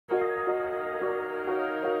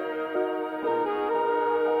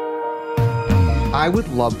I would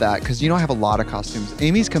love that because, I have a lot of costumes.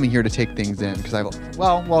 Amy's coming here to take things in because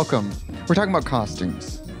welcome. We're talking about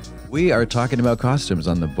costumes. We are talking about costumes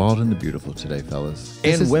on The Bald and the Beautiful today, fellas.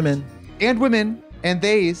 Women. And women. And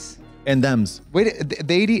theys. And thems. Wait,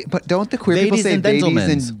 but don't the queer people say ladies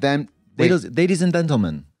and them? Ladies and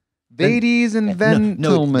gentlemen. Ladies and gentlemen.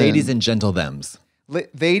 No, ladies and gentle thems.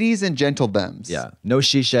 Ladies and gentle thems. Yeah. No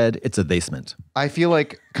she shed. It's a basement. I feel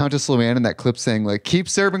like Countess Luann in that clip saying, like, keep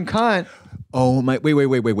serving cunt. Oh my!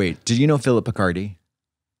 Wait! Did you know Philip Picardi?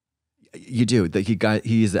 You do.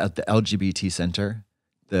 He's at the LGBT Center.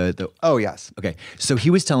 Oh yes. Okay. So he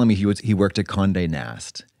was telling me he worked at Condé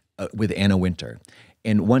Nast with Anna Wintour,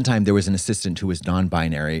 and one time there was an assistant who was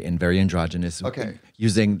non-binary and very androgynous. Okay.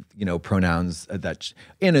 Using pronouns that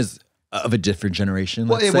Anna's of a different generation.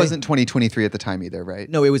 Well, it wasn't 2023 at the time either, right?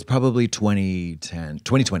 No, it was probably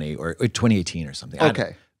 2020 or 2018 or something.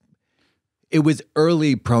 Okay. It was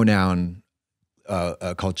early pronoun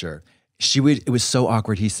culture. It was so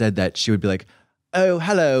awkward. He said that she would be like, "Oh,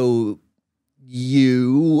 hello,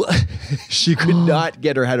 you." She could not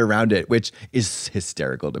get her head around it, which is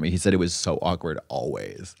hysterical to me. He said it was so awkward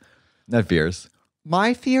always. Not fierce.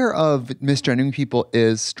 My fear of misgendering people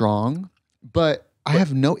is strong, but I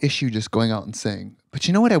have no issue just going out and saying, but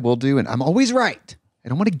you know what I will do? And I'm always right. I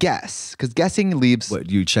don't want to guess because guessing leaves. What,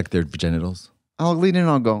 you check their genitals? I'll lean in and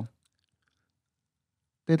I'll go,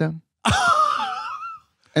 they them.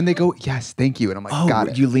 And they go, yes, thank you. And I'm like, got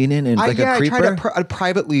it. You lean in and a creeper? I try to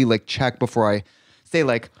privately check before I say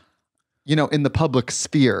in the public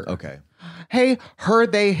sphere. Okay. Hey, her,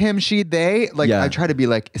 they, him, she, they. I try to be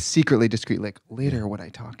secretly discreet. Later when I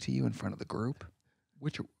talk to you in front of the group,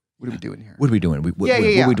 what are we doing here? What are we doing? What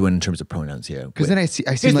are we doing in terms of pronouns here? Because then I see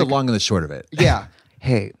here's the long and the short of it. Yeah.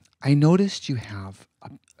 Hey, I noticed you have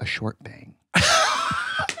a short bang.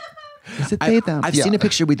 Is it they, them? I've seen a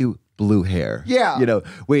picture with you, blue hair. Yeah.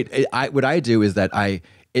 What I do is that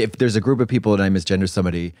if there's a group of people and I misgender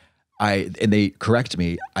somebody, and they correct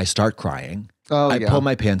me, I start crying. I pull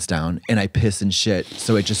my pants down and I piss and shit.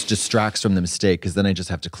 So it just distracts from the mistake because then I just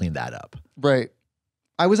have to clean that up. Right.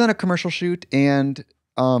 I was on a commercial shoot and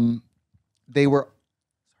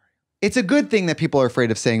it's a good thing that people are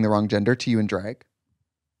afraid of saying the wrong gender to you in drag.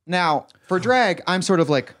 Now, for drag, I'm sort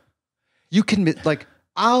of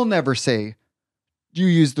I'll never say you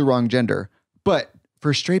used the wrong gender. But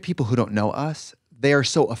for straight people who don't know us, they are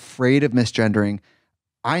so afraid of misgendering.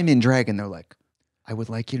 I'm in drag and they're like, I would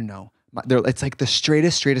like you to know. It's like the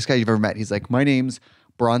straightest guy you've ever met. He's like, my name's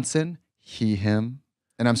Bronson, he, him.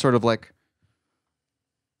 And I'm sort of like,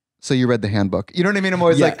 so you read the handbook. You know what I mean? I'm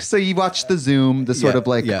always like, so you watched the Zoom, the sort of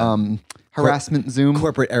harassment Zoom.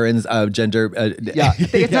 Corporate errands, gender.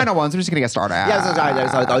 It's 901, so we're just going to get started.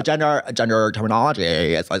 So gender terminology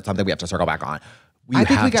is something we have to circle back on. We got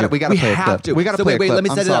to play a clip. We got to play a clip. Let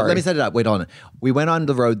me set it up. Wait, hold on. We went on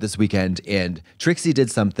the road this weekend and Trixie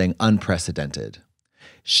did something unprecedented.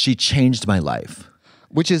 She changed my life.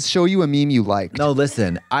 Which is show you a meme you like. No,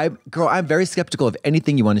 listen, I'm very skeptical of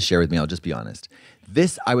anything you want to share with me. I'll just be honest.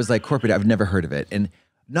 This, I was like, corporate, I've never heard of it. And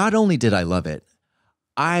not only did I love it,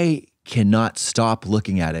 I cannot stop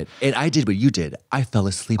looking at it. And I did what you did. I fell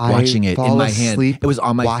asleep watching it in my hand. It was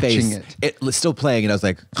on my face. It was still playing. And I was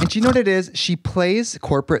like, and you know what it is? She plays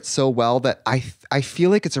corporate so well that I feel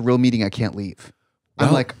like it's a real meeting I can't leave. Well,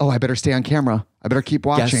 I'm like, I better stay on camera. I better keep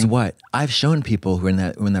watching. Guess what? I've shown people who are in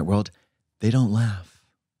that world, they don't laugh.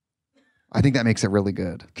 I think that makes it really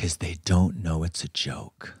good. Because they don't know it's a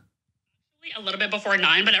joke. A little bit before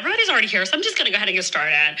 9, but everybody's already here, so I'm just going to go ahead and get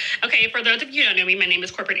started. Okay, for those of you who don't know me, my name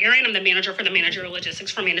is Corporate Erin. I'm the manager for the managerial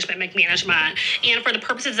logistics for Management McManagement. And for the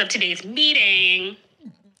purposes of today's meeting,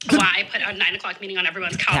 I put a 9 o'clock meeting on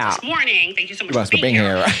everyone's couch this morning. Thank you so much for being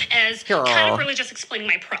here. As kind of really just explaining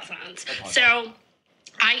my presence. So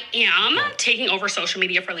I am taking over social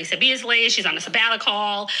media for Lisa Beasley. She's on a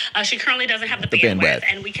sabbatical. She currently doesn't have the bandwidth.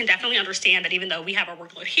 And we can definitely understand that even though we have our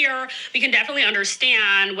workload here, we can definitely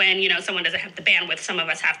understand when, someone doesn't have the bandwidth, some of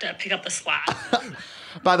us have to pick up the slack.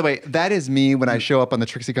 By the way, that is me when I show up on the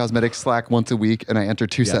Trixie Cosmetics Slack once a week and I enter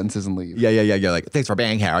 2 sentences and leave. Yeah. You're like, thanks for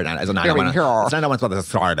being here. It's not supposed to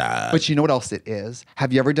start. But you know what else it is?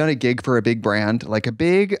 Have you ever done a gig for a big brand, like a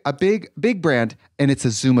big brand, and it's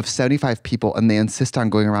a Zoom of 75 people and they insist on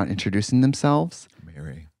going around introducing themselves?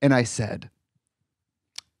 Mary. And I said,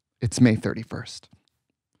 it's May 31st.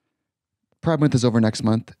 Pride Month is over next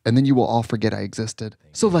month, and then you will all forget I existed.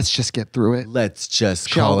 So let's just get through it. Let's just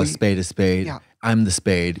call a spade a spade. Yeah. I'm the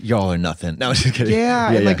spade. Y'all are nothing. No, I'm just kidding.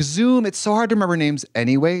 Yeah, and Zoom, it's so hard to remember names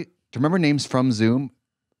anyway. To remember names from Zoom.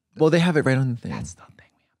 Well, they have it right on the thing. That's the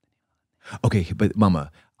thing. Okay, but Mama,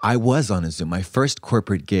 I was on a Zoom. My first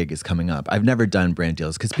corporate gig is coming up. I've never done brand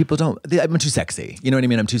deals because people I'm too sexy. You know what I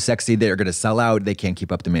mean? I'm too sexy. They're going to sell out. They can't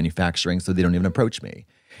keep up the manufacturing, so they don't even approach me.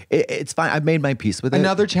 It's fine. I've made my peace with it.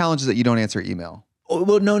 Another challenge is that you don't answer email. Oh,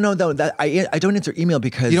 well, no. That I don't answer email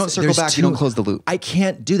because you don't circle back. You don't close the loop. I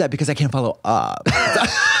can't do that because I can't follow up.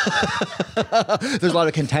 There's a lot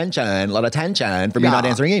of contention, a lot of tension for me not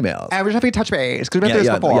answering emails. I was having touch base because we've been through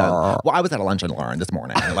this before. Well, I was at a lunch and learn this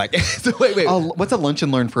morning. Like, so wait. Oh, what's a lunch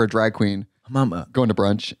and learn for a drag queen? Mama, going to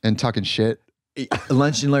brunch and talking shit.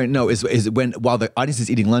 Lunch and learn. No, is when while the audience is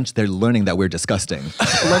eating lunch, they're learning that we're disgusting.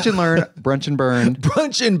 Lunch and learn, brunch and burn,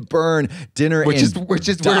 brunch and burn, dinner which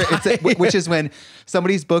is when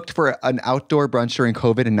somebody's booked for an outdoor brunch during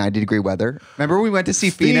COVID in 90-degree weather. Remember when we went to see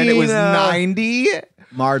Fina and it was 90?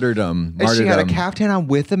 Martyrdom. And she had a caftan on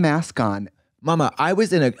with a mask on. Mama, I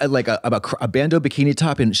was in a bandeau bikini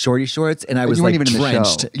top and shorty shorts, and I was like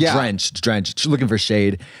drenched, looking for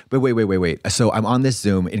shade. But wait. So I'm on this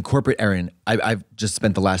Zoom in corporate Erin. I've just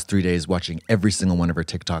spent the last 3 days watching every single one of her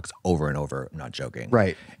TikToks over and over. I'm not joking.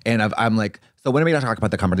 Right. And I'm like, so when are we going to talk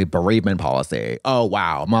about the company bereavement policy? Oh,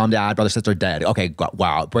 wow. Mom, dad, brother, sister, dead. Okay,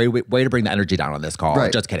 wow. Way to bring the energy down on this call.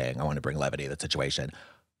 Right. Just kidding. I want to bring levity to the situation.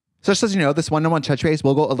 So just as you know, this one-on-one touch base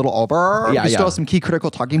will go a little over. We still have some key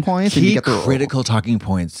critical talking points. Key critical talking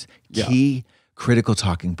points.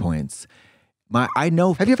 I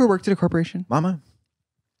know. Have you ever worked at a corporation? Mama?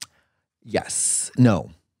 Yes.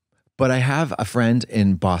 No. But I have a friend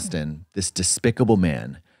in Boston, this despicable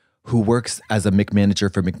man who works as a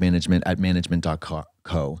McManager for McManagement at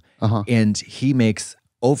management.co. And he makes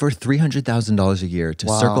over $300,000 a year to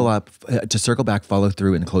circle back, follow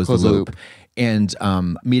through, and close the loop. And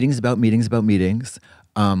meetings about meetings,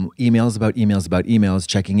 emails about emails,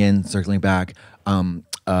 checking in, circling back, check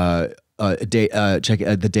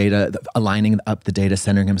the data, aligning up the data,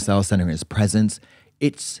 centering himself, centering his presence.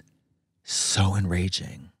 It's so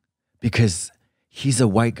enraging because he's a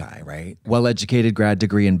white guy, right? Well-educated, grad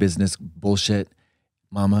degree in business bullshit.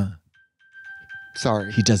 Mama,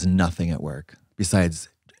 sorry, he does nothing at work besides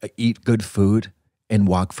eat good food and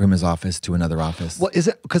walk from his office to another office. Well, is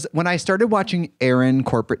it because when I started watching Erin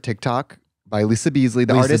corporate TikTok by Lisa Beasley,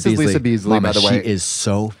 the artist is Lisa Beasley, Mama, by the way. She is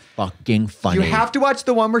so fucking funny. You have to watch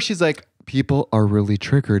the one where she's like, people are really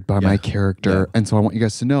triggered by my character. And so I want you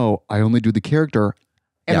guys to know, I only do the character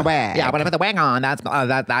in a wig. Yeah, when I put the wig on, that's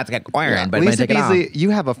get Aaron. But Lisa Beasley,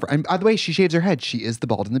 you have a friend. By the way, she shaves her head. She is the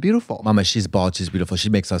bald and the beautiful. Mama, she's bald. She's beautiful. She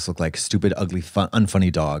makes us look like stupid, ugly,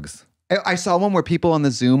 unfunny dogs. I saw one where people on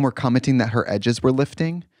the Zoom were commenting that her edges were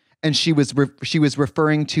lifting. And she was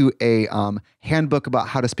referring to a handbook about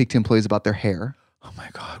how to speak to employees about their hair. Oh my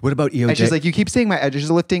God. What about EOD? And she's like, you keep saying my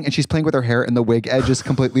edges are lifting, and she's playing with her hair, and the wig edge is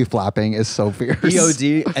completely flapping. Is so fierce.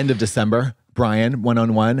 EOD, end of December. Brian,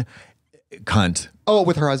 one-on-one. Cunt. Oh,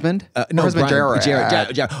 with her husband? No, her husband,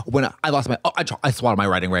 Jared. When I lost I swallowed my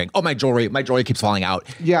wedding ring. Oh, my jewelry keeps falling out.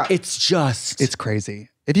 Yeah. It's crazy.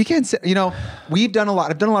 If you can't, I've done a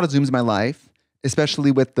lot of Zooms in my life. Especially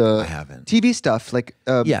with the TV stuff, like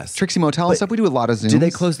Trixie Motel and stuff. We do a lot of Zooms. Do they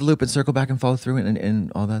close the loop and circle back and follow through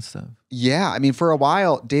and all that stuff? Yeah. I mean, for a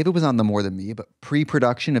while, David was on the More Than Me, but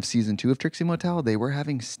pre-production of season 2 of Trixie Motel, they were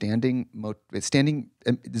having standing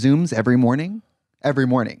Zooms every morning,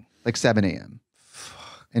 like 7 a.m.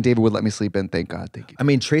 And David would let me sleep in. Thank God. Thank you. I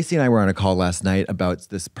mean, Tracy and I were on a call last night about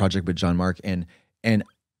this project with John Mark, and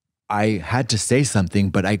I had to say something,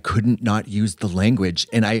 but I couldn't not use the language.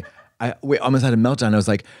 And I almost had a meltdown. I was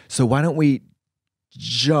like, so why don't we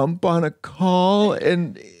jump on a call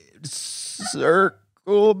and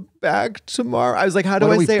circle back tomorrow? I was like, how do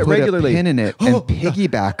I say it regularly? A pin in it and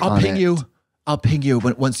piggyback on it. I'll ping you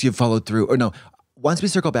once you've followed through. Or no, once we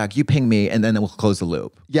circle back, you ping me and then we'll close the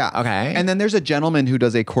loop. Yeah. Okay. And then there's a gentleman who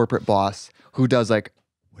does a corporate boss who does like,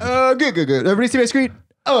 good. Everybody see my screen?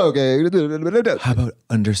 Okay. How about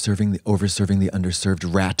overserving the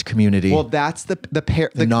underserved rat community? Well, that's the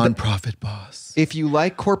nonprofit boss. If you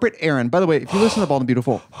like corporate Erin, by the way, if you listen to Bald and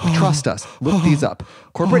Beautiful, trust us. Look these up.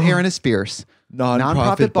 Corporate Erin is fierce.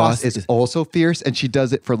 Nonprofit boss is also fierce, and she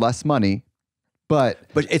does it for less money. But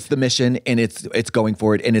it's the mission, and it's going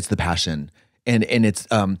for it, and it's the passion, and it's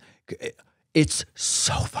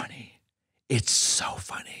so funny. It's so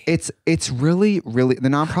funny. It's really, really, the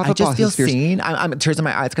nonprofit I just boss feel is fierce. seen. I'm tears in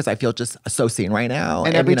my eyes because I feel just so seen right now.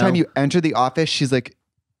 And every time you enter the office, she's like,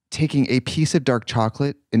 taking a piece of dark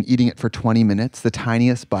chocolate and eating it for 20 minutes, the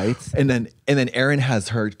tiniest bites. And then Erin has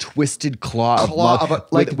her twisted claw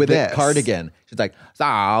like with this. a cardigan. She's like,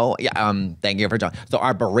 so yeah, thank you for joining. So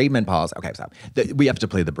our bereavement policy. Okay, so we have to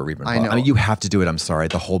play the bereavement policy. I mean, you have to do it. I'm sorry,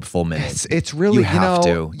 the whole full minute. It's really you have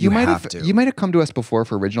to. You might have come to us before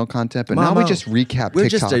for original content, but now we just recap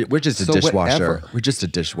TikTok. We're just a dishwasher. Whatever. We're just a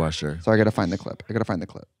dishwasher. So I got to find the clip. Okay.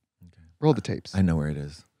 Roll the tapes. I know where it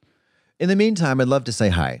is. In the meantime, I'd love to say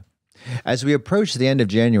hi. As we approach the end of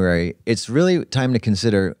January, it's really time to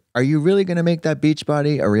consider, are you really going to make that beach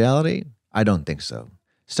body a reality? I don't think so.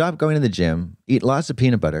 Stop going to the gym, eat lots of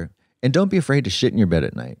peanut butter, and don't be afraid to shit in your bed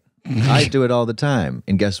at night. I do it all the time.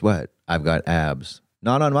 And guess what? I've got abs.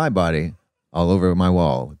 Not on my body, all over my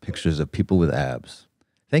wall, with pictures of people with abs.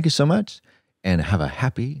 Thank you so much, and have a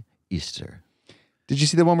happy Easter. Did you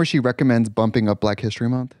see the one where she recommends bumping up Black History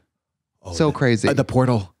Month? So crazy. The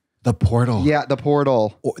portal. The portal. Yeah, the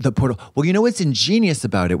portal. The portal. Well, you know what's ingenious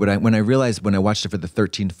about it? When I realized when I watched it for the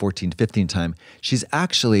 13th, 14th, 15th time, she's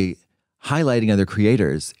actually highlighting other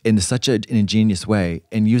creators in such an ingenious way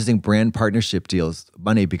and using brand partnership deals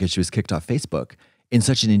money because she was kicked off Facebook in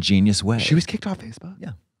such an ingenious way. She was kicked off Facebook?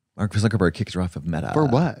 Yeah. Mark Zuckerberg kicked her off of Meta. For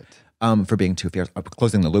what? For being too fierce,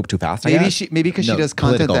 closing the loop too fast. Maybe because she does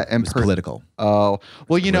content that political. Oh,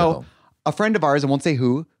 well, you know, a friend of ours, I won't say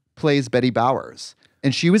who, plays Betty Bowers.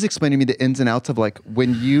 And she was explaining to me the ins and outs of like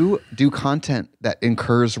when you do content that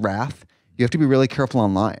incurs wrath, you have to be really careful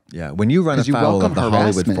online. Yeah, when you run afoul of the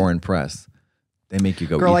Hollywood foreign press, they make you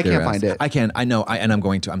go. Girl, eat I their can't ass. find it. I can. I know. And I'm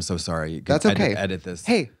going to. I'm so sorry. That's okay. Edit this.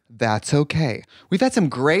 Hey, that's okay. We've had some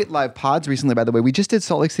great live pods recently. By the way, we just did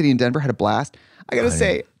Salt Lake City and Denver. Had a blast. I gotta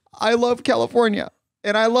say, I love California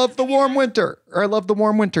and I love the warm winter. Or I love the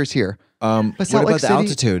warm winters here. But what about the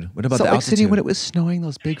altitude? What about the altitude? Salt Lake City when it was snowing,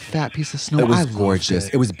 those big fat pieces of snow. It was gorgeous.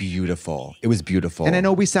 It was beautiful. It was beautiful. And I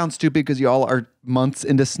know we sound stupid because you all are months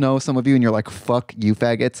into snow, some of you, and you're like, fuck you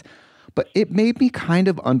faggots. But it made me kind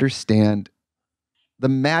of understand the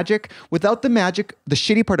magic. Without the magic, the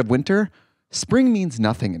shitty part of winter, spring means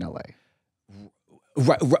nothing in LA.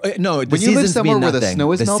 Right. No, when you live somewhere where the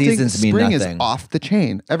snow is melting, spring is nothing. off the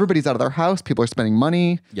chain. Everybody's out of their house. People are spending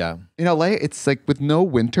money. Yeah. In LA, it's like with no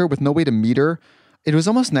winter, with no way to meet her. It was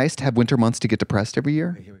almost nice to have winter months to get depressed every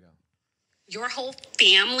year. Here we go. Your whole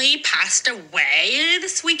family passed away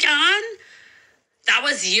this weekend? That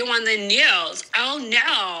was you on the news. Oh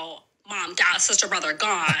no. Mom, dad, sister, brother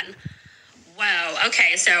gone. Whoa.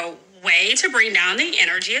 Okay, so way to bring down the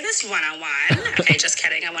energy of this one-on-one. Okay, just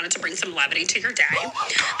kidding. I wanted to bring some levity to your day.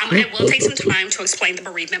 It will take some time to explain the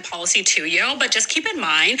bereavement policy to you, but just keep in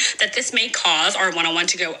mind that this may cause our one-on-one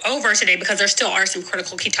to go over today because there still are some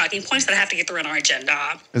critical key talking points that I have to get through in our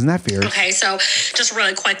agenda. Isn't that fierce? Okay, so just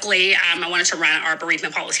really quickly, I wanted to run our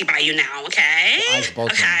bereavement policy by you now, okay?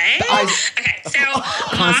 Okay. Okay,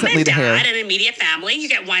 so mom and dad and immediate family, you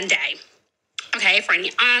get 1 day. Okay, for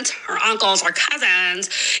any aunt or uncles or cousins,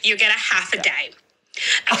 you get a half a day.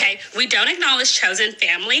 Okay, we don't acknowledge chosen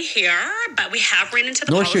family here, but we have ran into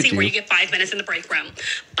the policy where you get 5 minutes in the break room.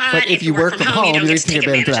 But if you work from home, you don't get to take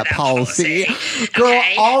advantage of that policy. Girl,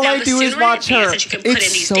 okay? all I do is watch her.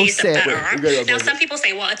 It's so sick. Now, some people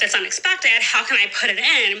say, well, if it's unexpected, how can I put it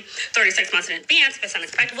in 36 months in advance if it's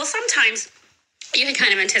unexpected? Well, sometimes you can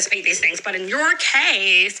kind of anticipate these things, but in your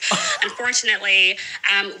case, unfortunately,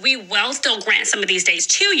 we will still grant some of these days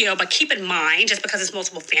to you, but keep in mind, just because it's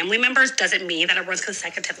multiple family members doesn't mean that it runs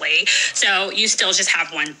consecutively. So you still just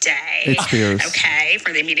have 1 day. It's fierce. Okay,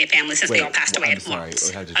 for the immediate family since they all passed away at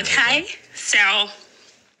once. Okay, so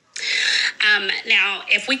now,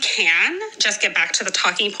 if we can, just get back to the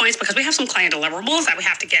talking points because we have some client deliverables that we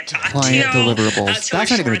have to get back to. Deliverables. To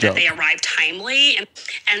ensure that they arrive timely.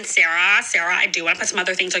 And Sarah, I do want to put some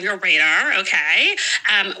other things on your radar, okay?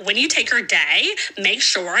 When you take your day, make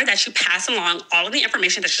sure that you pass along all of the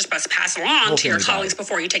information that you're supposed to pass along to your colleagues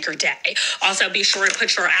before you take your day. Also, be sure to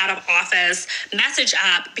put your out-of-office message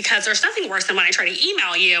up because there's nothing worse than when I try to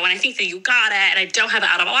email you and I think that you got it and I don't have it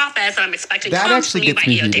out of office and I'm expecting comms from you by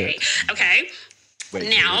EOD. Okay?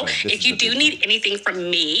 Now, if you do need anything from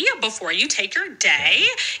me before you take your day,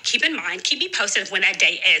 keep in mind, keep me posted when that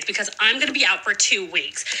day is because I'm going to be out for 2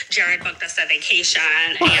 weeks. Jared booked us a vacation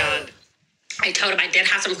and I told him I did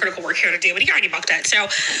have some critical work here to do, but he already booked it. So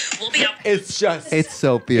we'll be out. It's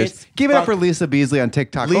so fierce. Give it up for Lisa Beasley on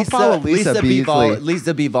TikTok. Go follow Lisa Beasley.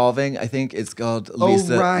 Lisa Bevolving, I think it's called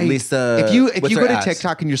Lisa. Oh, right. Lisa. If you go to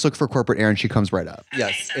TikTok and you just look for corporate Erin, she comes right up.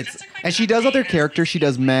 Yes. Okay, And she does other characters. She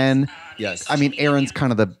does men. Yes. I mean, Erin's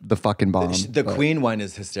kind of the fucking bomb. The queen one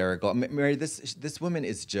is hysterical. Mary, this woman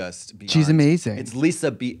is just beyond. She's amazing. It's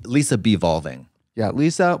Lisa Bevolving. Yeah,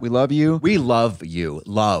 Lisa, we love you. We love you.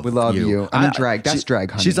 We love you. I'm in drag. That's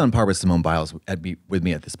drag, honey. She's on par with Simone Biles with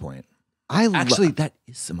me at this point. Actually, that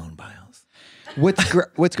is Simone Biles.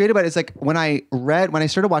 What's great about it is like when I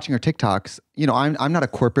started watching her TikToks, you know, I'm not a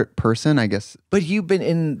corporate person, I guess. But you've been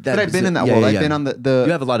in that. But I've been in that world. I've been on the.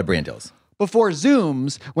 You have a lot of brand deals. Before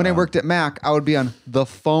Zooms, when I worked at Mac, I would be on the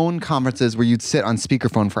phone conferences where you'd sit on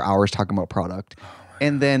speakerphone for hours talking about product.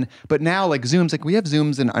 And then, but now like Zooms, like we have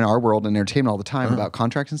Zooms in our world and entertainment all the time about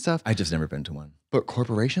contracts and stuff. I just never been to one. But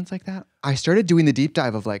corporations like that, I started doing the deep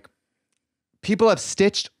dive of like, people have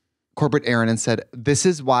stitched corporate Aaron and said, this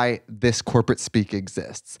is why this corporate speak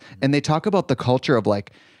exists. And they talk about the culture of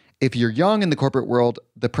like, if you're young in the corporate world,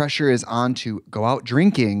 the pressure is on to go out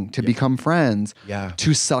drinking, to become friends,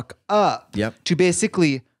 to suck up, to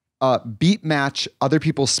basically beat match other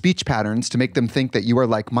people's speech patterns to make them think that you are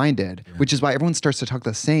like-minded, which is why everyone starts to talk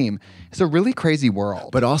the same. It's a really crazy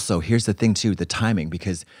world. But also, here's the thing too, the timing,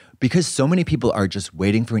 because so many people are just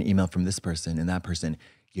waiting for an email from this person and that person.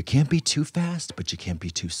 You can't be too fast, but you can't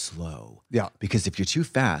be too slow. Yeah. Because if you're too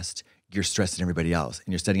fast, you're stressing everybody else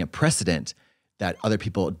and you're setting a precedent that other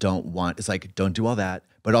people don't want. It's like, don't do all that,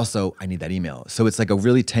 but also I need that email. So it's like a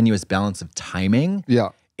really tenuous balance of timing.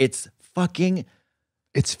 Yeah. It's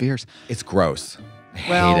fierce. It's gross. I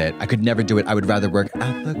hate it. I could never do it. I would rather work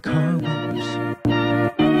at the car wash.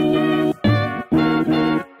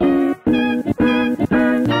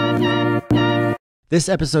 This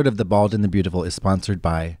episode of The Bald and the Beautiful is sponsored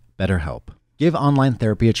by BetterHelp. Give online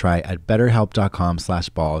therapy a try at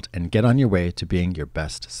betterhelp.com/bald and get on your way to being your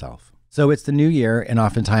best self. So it's the new year, and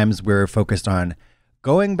oftentimes we're focused on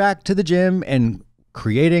going back to the gym and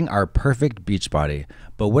creating our perfect beach body.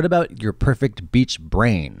 But what about your perfect beach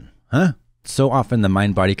brain? Huh? So often the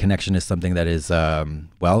mind-body connection is something that is,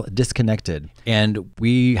 disconnected. And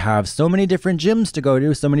we have so many different gyms to go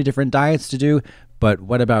to, so many different diets to do. But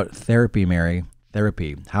what about therapy, Mary?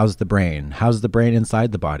 Therapy. How's the brain? How's the brain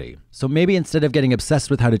inside the body? So maybe instead of getting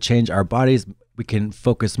obsessed with how to change our bodies, we can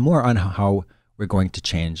focus more on how we're going to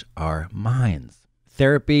change our minds.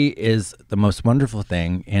 Therapy is the most wonderful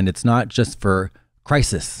thing, and it's not just for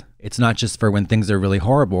crisis. It's not just for when things are really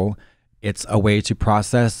horrible. It's a way to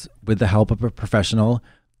process, with the help of a professional,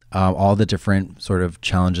 all the different sort of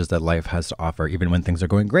challenges that life has to offer. Even when things are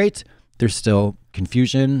going great, there's still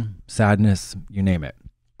confusion, sadness, you name it.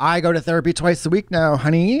 I go to therapy twice a week now,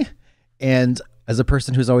 honey. And as a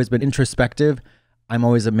person who's always been introspective, I'm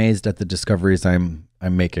always amazed at the discoveries I'm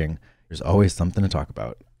making. There's always something to talk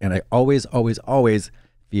about. And I always, always, always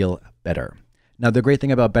feel better. Now, the great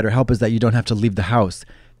thing about BetterHelp is that you don't have to leave the house.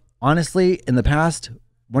 Honestly, in the past,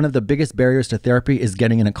 one of the biggest barriers to therapy is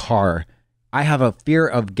getting in a car. I have a fear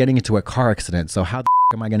of getting into a car accident. So how the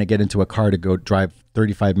am I going to get into a car to go drive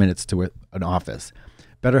 35 minutes to an office?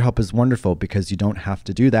 BetterHelp is wonderful because you don't have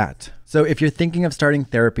to do that. So if you're thinking of starting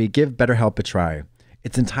therapy, give BetterHelp a try.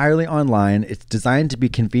 It's entirely online. It's designed to be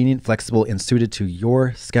convenient, flexible, and suited to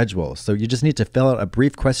your schedule. So you just need to fill out a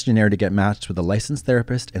brief questionnaire to get matched with a licensed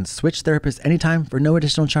therapist and switch therapists anytime for no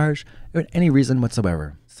additional charge or any reason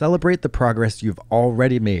whatsoever. Celebrate the progress you've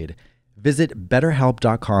already made. Visit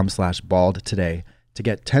betterhelp.com/bald today to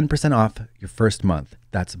get 10% off your first month.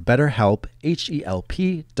 That's BetterHelp,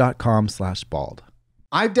 HELP.com/bald.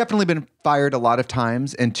 I've definitely been fired a lot of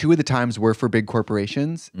times, and 2 of the times were for big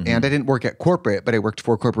corporations. And I didn't work at corporate, but I worked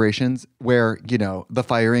for corporations where, you know, the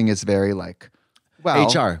firing is very like, well,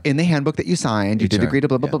 HR. In the handbook that you signed, you did agree to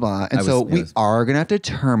blah, blah, blah, blah. And we are going to have to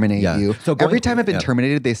terminate you. So every time I've been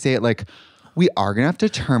terminated, they say it like, we are going to have to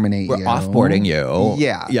terminate you. We're offboarding you.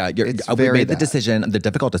 Yeah. Yeah. We made the decision, the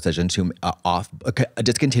difficult decision to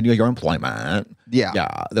discontinue your employment. Yeah.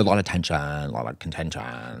 Yeah. There's a lot of tension, a lot of contention.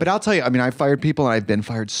 But I'll tell you, I mean, I've fired people and I've been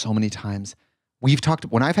fired so many times.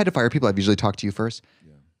 When I've had to fire people, I've usually talked to you first.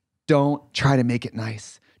 Yeah. Don't try to make it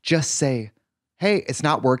nice. Just say, hey, it's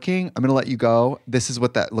not working. I'm going to let you go. This is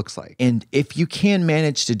what that looks like. And if you can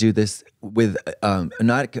manage to do this with a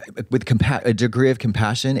degree of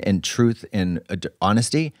compassion and truth and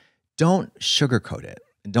honesty, don't sugarcoat it.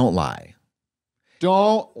 Don't lie.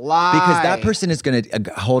 Don't lie. Because that person is going to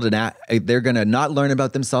they're going to not learn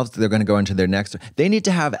about themselves. They're going to go into their next. They need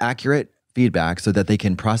to have accurate feedback so that they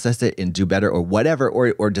can process it and do better or whatever,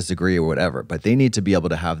 or disagree or whatever. But they need to be able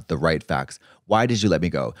to have the right facts. Why did you let me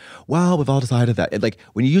go? Well, we've all decided that. Like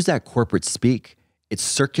when you use that corporate speak, it's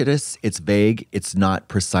circuitous, it's vague, it's not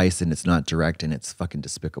precise, and it's not direct, and it's fucking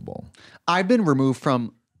despicable. I've been removed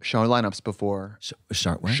from show lineups before. Show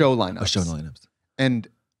lineups. Oh, show lineups. And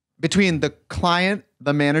between the client,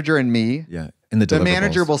 the manager, and me, in the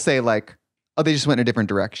manager will say like, oh, they just went in a different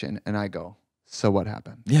direction. And I go, So what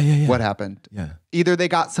happened? Yeah. What happened? Yeah. Either they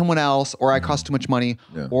got someone else, or I cost too much money,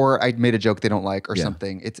 or I made a joke they don't like, or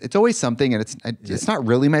something. It's always something, and it's not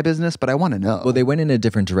really my business, but I want to know. Well, they went in a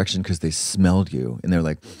different direction because they smelled you, and they're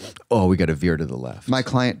like, "Oh, we got to veer to the left." My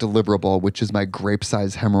client deliverable, which is my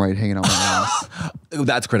grape-sized hemorrhoid hanging out my ass.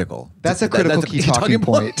 That's critical. That's a critical key talking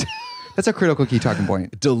point. That's a critical key talking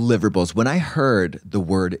point. Deliverables. When I heard the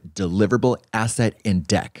word deliverable, asset, and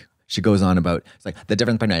deck, she goes on about it's like the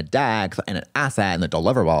difference between a deck and an asset and the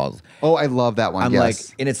deliverables. Oh, I love that one. I'm like,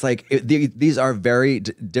 and it's like these are very.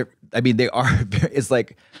 I mean, they are. It's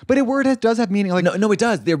like, but a word does have meaning. Like, no, it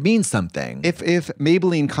does. They mean something. If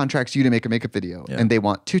Maybelline contracts you to make a makeup video, and they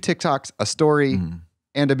want 2 TikToks, a story,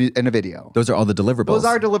 and a video, those are all the deliverables. Those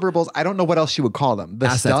are deliverables. I don't know what else you would call them. The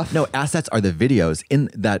assets. stuff. No, assets are the videos in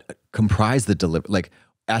that comprise the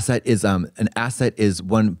asset is an asset is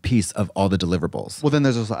one piece of all the deliverables. Well, then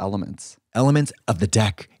there's also elements. Elements of the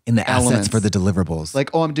deck in the assets for the deliverables.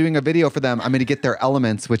 Like, oh, I'm doing a video for them. I'm going to get their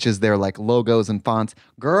elements, which is their like logos and fonts.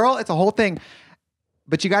 Girl, it's a whole thing.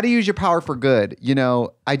 But you got to use your power for good. You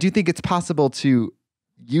know, I do think it's possible to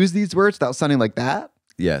use these words without sounding like that.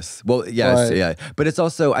 Yes. Well, yes, yeah. But it's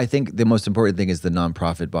also, I think the most important thing is the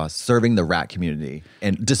nonprofit boss serving the rat community,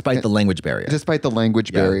 and despite the language barrier. Despite the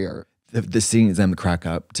language barrier. The seeing them crack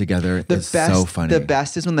up together is so funny. The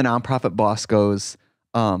best is when the nonprofit boss goes,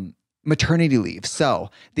 maternity leave.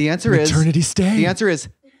 So the answer is maternity stay. The answer is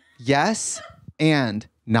yes and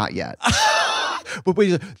not yet. But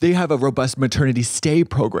wait, they have a robust maternity stay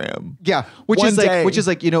program. Yeah, which is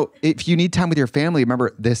like, you know, if you need time with your family,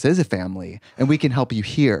 remember this is a family, and we can help you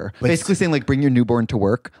here. But basically saying like, bring your newborn to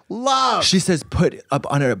work. Love. She says, put it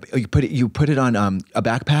on a a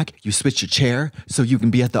backpack. You switch your chair so you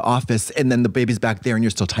can be at the office, and then the baby's back there, and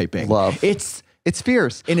you're still typing. Love. It's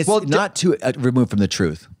fierce, and it's not too removed from the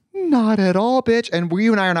truth. Not at all, bitch. And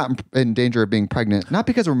you and I are not in danger of being pregnant, not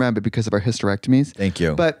because of men, but because of our hysterectomies. Thank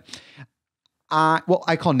you. But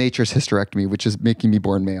I call nature's hysterectomy, which is making me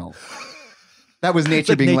born male. That was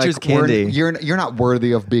nature being nature's like, candy. You're not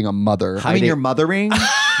worthy of being a mother. I mean, you're mothering, but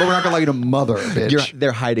we're not gonna allow you to mother, bitch.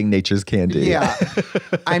 They're hiding nature's candy. Yeah.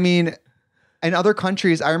 I mean, in other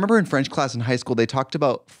countries, I remember in French class in high school, they talked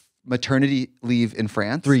about maternity leave in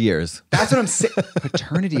France. 3 years. That's what I'm saying.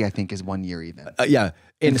 Paternity, I think, is 1 year even. Yeah.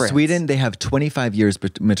 In Sweden, they have 25 years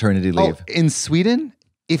maternity leave. Oh, in Sweden,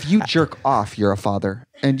 if you jerk off, you're a father,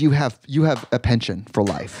 and you have a pension for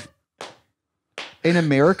life. In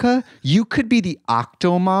America, you could be the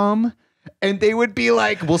octomom, and they would be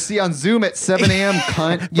like, "We'll see you on Zoom at 7 a.m."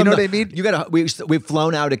 Cunt, you know what I mean? We've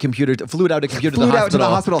flown out a computer to the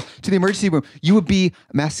hospital, to the emergency room. You would be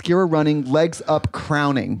mascara running, legs up,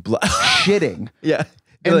 crowning, shitting. Yeah.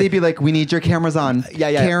 And they'd be like, "We need your cameras on.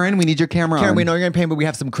 Yeah. Karen, we need your camera on. Karen, we know you're in pain, but we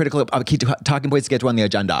have some critical key talking points to get to on the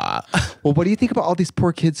agenda." Well, what do you think about all these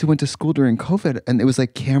poor kids who went to school during COVID and it was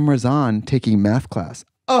like cameras on taking math class?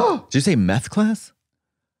 Oh, did you say meth class?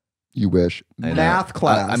 You wish. Math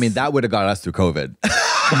class. I mean, that would have got us through COVID.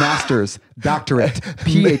 Master's, doctorate,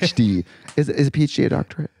 PhD. Is a PhD a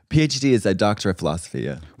doctorate? PhD is a doctor of philosophy,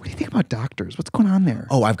 yeah. What do you think about doctors? What's going on there?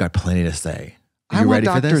 Oh, I've got plenty to say. I want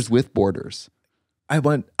doctors with borders. I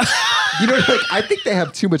want... You know, like, I think they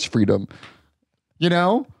have too much freedom. You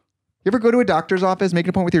know? You ever go to a doctor's office, make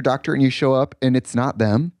an appointment with your doctor, and you show up, and it's not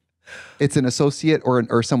them? It's an associate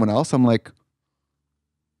or someone else? I'm like...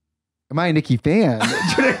 Am I a Nikki fan? Do you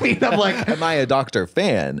know what I mean? I'm like, am I a doctor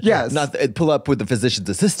fan? Yes. Not pull up with the physician's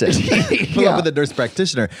assistant. Pull up with the nurse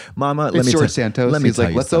practitioner. Mama, let me George Santos. He's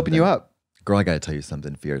like, let's open you up. Girl, I got to tell you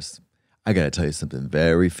something fierce. I got to tell you something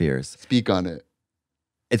very fierce. Speak on it.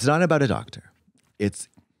 It's not about a doctor. It's,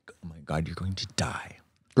 oh my God, you're going to die.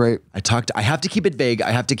 Great. I have to keep it vague.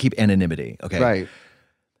 I have to keep anonymity. Okay. Right.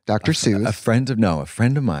 Dr. Seuss. A friend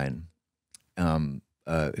of mine,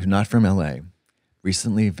 who's not from LA,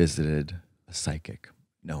 recently visited a psychic.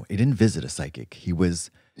 No, he didn't visit a psychic. He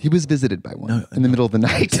was visited by one in the middle of the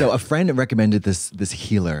night. So a friend recommended this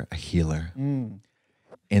healer, a healer. And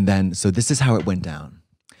then, so this is how it went down.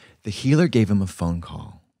 The healer gave him a phone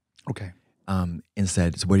call. Okay. And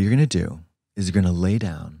said, so what you're going to do is you're going to lay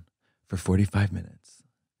down for 45 minutes.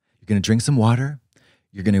 You're going to drink some water.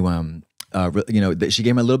 You're going to, she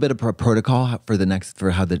gave him a little bit of a protocol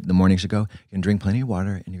for how the morning should go. You're going to drink plenty of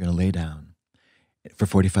water and you're going to lay down for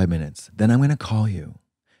 45 minutes. Then I'm going to call you.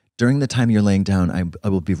 During the time you're laying down, I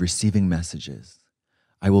will be receiving messages.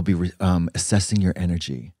 I will be assessing your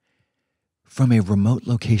energy from a remote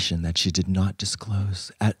location that she did not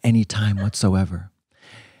disclose at any time whatsoever.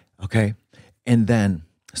 Okay? And then,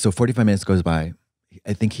 so 45 minutes goes by.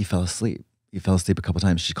 I think he fell asleep. He fell asleep a couple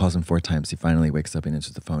times. She calls him 4 times. He finally wakes up and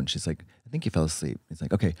answers the phone. She's like, I think you fell asleep. He's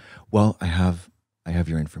like, okay, well, I have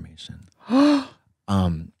your information.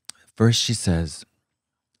 First, she says,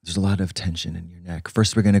 there's a lot of tension in your neck.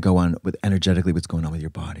 First, we're going to go on with energetically what's going on with your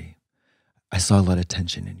body. I saw a lot of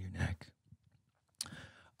tension in your neck.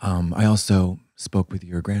 I also spoke with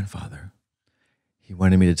your grandfather. He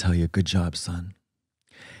wanted me to tell you, good job, son.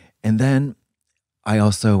 And then I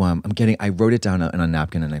also, I wrote it down on a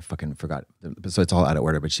napkin and I fucking forgot. So it's all out of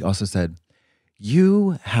order. But she also said,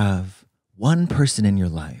 you have one person in your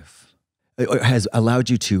life has allowed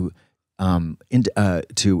you to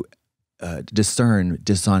discern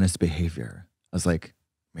dishonest behavior. I was like,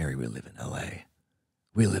 Mary, we live in LA.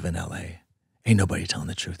 We live in LA. Ain't nobody telling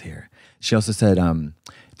the truth here. She also said,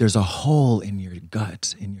 there's a hole in your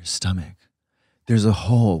gut, in your stomach. There's a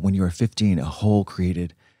hole, when you were 15, a hole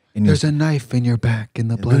created in your... There's a knife in your back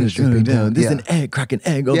and the blood is dripping down. There's an egg, crack an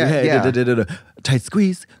egg over your head. Yeah. Tight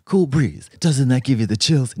squeeze, cool breeze. Doesn't that give you the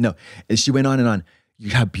chills? No. And she went on and on. You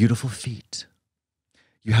have beautiful feet.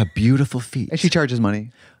 You have beautiful feet. And she charges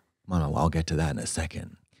money. Mama, I'll get to that in a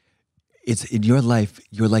second. It's in your life,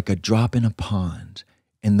 you're like a drop in a pond,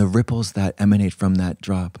 and the ripples that emanate from that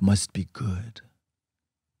drop must be good.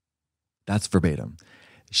 That's verbatim.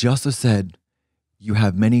 She also said, you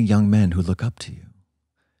have many young men who look up to you.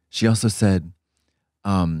 She also said,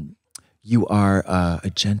 you are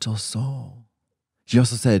a gentle soul. She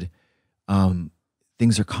also said,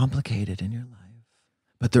 things are complicated in your life,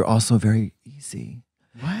 but they're also very easy.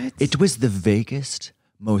 What? It was the vaguest,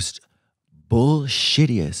 most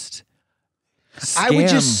bullshittiest scam. I would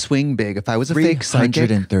just swing big if I was a fake psychic.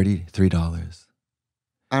 $333.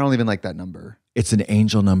 I don't even like that number. It's an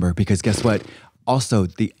angel number because guess what? Also,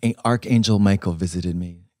 the Archangel Michael visited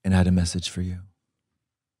me and had a message for you.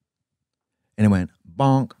 And it went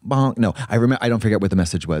bonk, bonk. No, I don't forget what the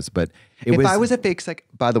message was, but If I was a fake psychic,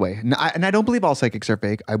 by the way, and I don't believe all psychics are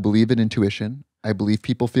fake. I believe in intuition. I believe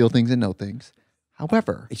people feel things and know things.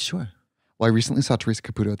 However, sure. well, I recently saw Teresa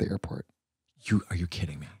Caputo at the airport. Are you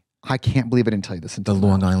kidding me? I can't believe I didn't tell you this until The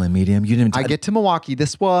Long Island medium. You didn't. I get to Milwaukee.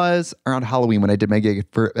 This was around Halloween when I did my gig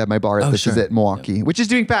at my bar. This is at Milwaukee, which is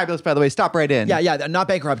doing fabulous, by the way. Stop right in. Yeah, not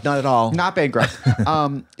bankrupt, not at all. Not bankrupt.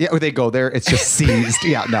 Or they go there. It's just seized.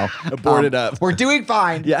 Yeah, no. Boarded up. We're doing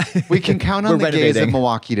fine. Yeah. We can count on We're the gays of renovating.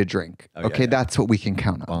 Milwaukee to drink. Okay, yeah. that's what we can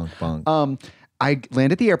count on. Bonk, bonk. I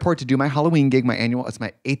landed at the airport to do my Halloween gig, it's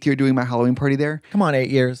my 8th year doing my Halloween party there. Come on, 8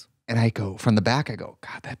 years. And I go, from the back, I go,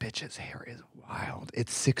 God, that bitch's hair is wild.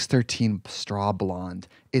 It's 613 straw blonde.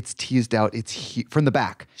 It's teased out. It's from the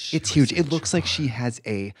back. It's huge. It looks like she has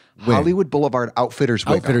a Hollywood Boulevard outfitter's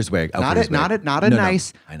wig. Outfitter's wig. Not a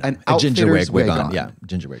nice, an a ginger outfitter's wig on. Yeah,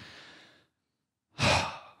 ginger wig.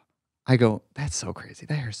 I go, that's so crazy.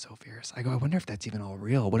 That hair's so fierce. I go, I wonder if that's even all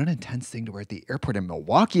real. What an intense thing to wear at the airport in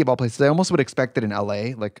Milwaukee of all places. I almost would expect it in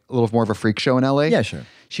LA, like a little more of a freak show in LA. Yeah, sure.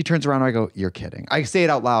 She turns around and I go, you're kidding. I say it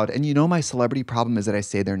out loud. And you know my celebrity problem is that I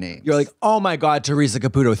say their names. You're like, oh my God, Teresa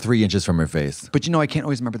Caputo, 3 inches from her face. But you know, I can't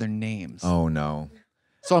always remember their names. Oh no.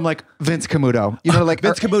 So I'm like, Vince Camuto. You know, like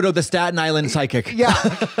Vince Camuto, the Staten Island psychic. Yeah.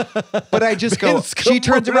 But I just go, Vince she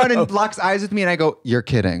turns Camuto. around and locks eyes with me and I go, you're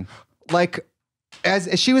kidding. Like, as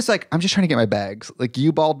she was like, I'm just trying to get my bags. Like,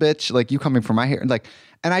 you bald bitch, like you coming for my hair. And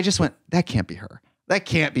I just went, that can't be her. That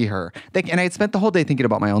can't be her. And I had spent the whole day thinking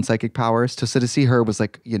about my own psychic powers. So to see her was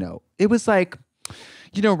like, it was like,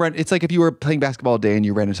 it's like if you were playing basketball all day and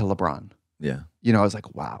you ran into LeBron. Yeah. I was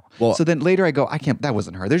like, wow. Well, so then later I go, that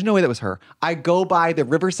wasn't her. There's no way that was her. I go by the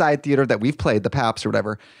Riverside Theater that we've played, the Paps or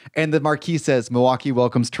whatever, and the marquee says, Milwaukee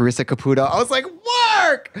welcomes Teresa Caputo. I was like,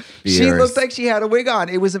 work! Fierce. She looked like she had a wig on.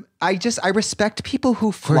 It was, I respect people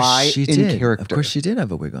who fly in character. Of course she did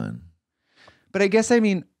have a wig on. But I guess, I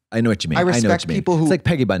mean, I know what you mean. I respect know what you mean. people who, it's like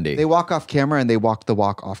Peggy Bundy. they walk off camera and they walk the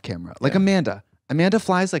walk off camera. Like Amanda. Amanda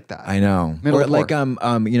flies like that. I know. Middle Or of like,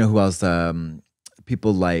 work. you know who else?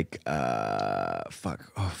 People like, Andy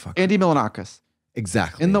Milonakis.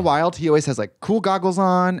 Exactly. In the wild, he always has like cool goggles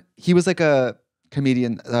on. He was like a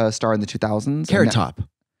comedian star in the 2000s. Carrot Top.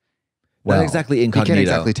 Well, Not exactly incognito. He can't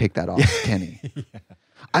exactly take that off, can he? Yeah.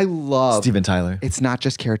 I love Steven Tyler. It's not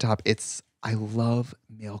just Carrot Top. I love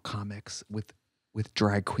male comics with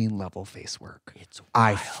drag queen level face work. It's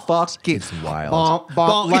wild. It's wild.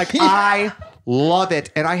 Like I love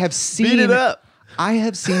it. And I have seen Beat it up. I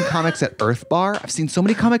have seen comics at Earth Bar. I've seen so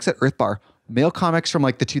many comics at Earth Bar. Male comics from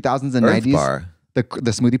like the 2000s and Earth 90s. Bar. The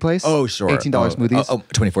smoothie place. Oh, sure. $18 smoothies. Oh,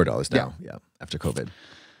 $24 now. Yeah. After COVID.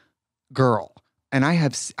 Girl. And I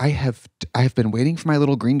have been waiting for my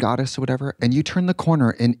little green goddess or whatever. And you turn the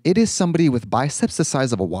corner and it is somebody with biceps the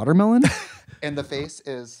size of a watermelon. And the face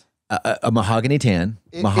is a mahogany tan.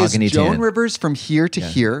 It Mahogany is Joan tan. Rivers from here to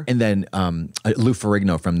here. And then Lou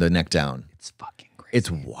Ferrigno from the neck down. It's fucking crazy. It's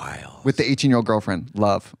wild. With the 18-year-old girlfriend.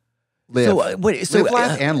 Love. Live. Live,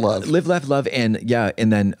 laugh, and love. Live, laugh, love, and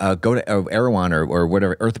then go to Erewhon or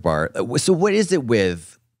whatever, Earth Bar. So what is it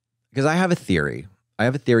with, because I have a theory. I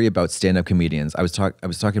have a theory about stand-up comedians. I was talking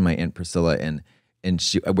to my Aunt Priscilla and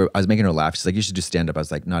I was making her laugh. She's like, you should do stand-up. I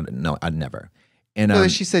was like, no, I'd never.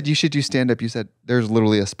 And she said, you should do stand-up. You said, there's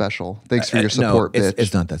literally a special. Thanks for your support, bitch.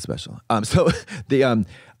 It's not that special. So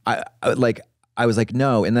I was like,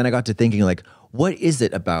 no. And then I got to thinking like, what is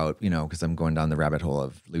it about, because I'm going down the rabbit hole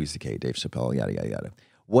of Louis C.K., Dave Chappelle, yada, yada, yada.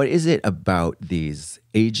 What is it about these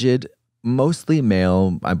aged, mostly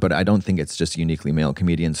male, but I don't think it's just uniquely male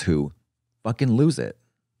comedians who fucking lose it?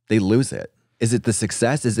 They lose it. Is it the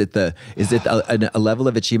success? Is it a level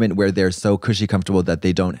of achievement where they're so cushy comfortable that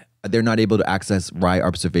they're not able to access right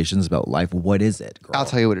observations about life? What is it, girl? I'll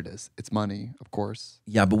tell you what it is. It's money, of course.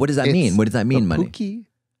 Yeah, but what does that mean? What does that mean, money? Pookie.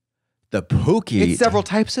 The pookie. It's several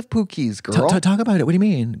types of pookies, girl. Talk about it. What do you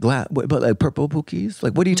mean? But like purple pookies?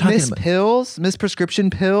 Like what are you talking about? Pills, prescription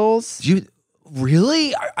pills. You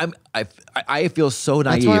really? I feel so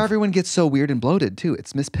naive. That's why everyone gets so weird and bloated too.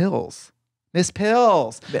 It's Miss Pills. Miss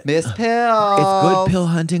Pills. Miss Pills. It's good pill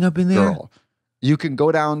hunting up in there. Girl, you can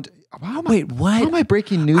go down. Wait, what? How am I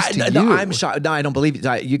breaking news to you? No, I'm shocked. No, I don't believe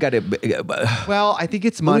it. You got to. Well, I think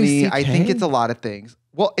it's money. I think it's a lot of things.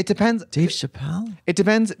 Well, it depends. Dave Chappelle? It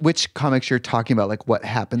depends which comics you're talking about, like what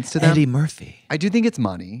happens to them. Eddie Murphy. I do think it's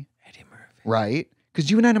money. Eddie Murphy. Right?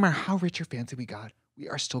 Because you and I, no matter how rich or fancy we got, we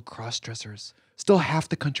are still cross-dressers. Still half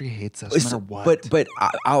the country hates us, no matter what. But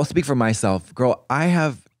I'll speak for myself. Girl, I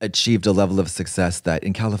have achieved a level of success that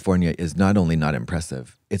in California is not only not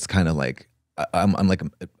impressive, it's kind of like, I'm like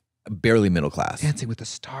a barely middle class. Dancing with the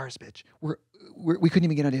Stars, bitch. We couldn't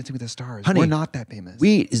even get on Dancing with the Stars. Honey, we're not that famous.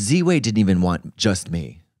 Z-Way didn't even want just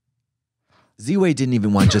me. Z-Way didn't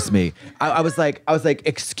even want just me. I was like,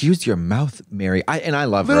 excuse your mouth, Mary. I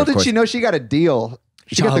love her, Little of did course. she know she got a deal.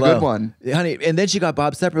 She got the good one. Honey, and then she got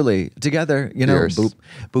Bob separately, together, boop,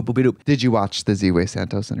 boop, boop, boop. Did you watch the Z-Way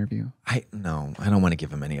Santos interview? No, I don't want to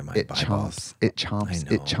give him any of my eyeballs. It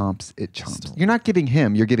chomps. You're not giving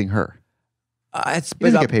him, you're giving her. He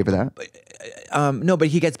doesn't get paid for that. No, but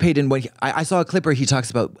he gets paid in when I saw a clip where he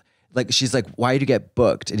talks about, like, she's like, why did you get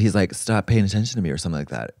booked? And he's like, stop paying attention to me or something like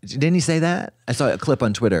that. Didn't he say that? I saw a clip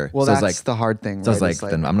on Twitter. Well, so that's the hard thing. So I was like,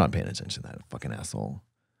 then I'm not paying attention to that fucking asshole.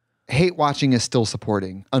 Hate watching is still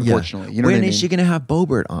supporting, unfortunately. Yeah. You know when what I mean? Is she going to have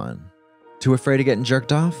Bobert on? Too afraid of getting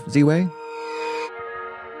jerked off, Z-Way?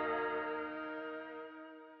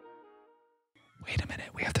 Wait a minute.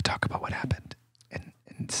 We have to talk about what happened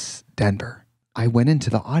in Denver. I went into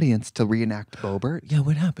the audience to reenact Bobert. Yeah,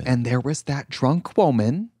 what happened? And there was that drunk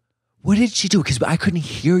woman. What did she do? Because I couldn't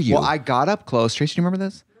hear you. Well, I got up close. Tracy, do you remember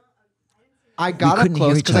this? I got up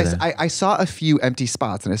close because I saw a few empty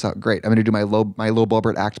spots and I thought, great, I'm going to do my low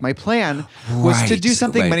Bobert act. My plan was to do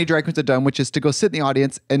something many drag queens have done, which is to go sit in the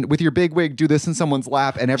audience and with your big wig, do this in someone's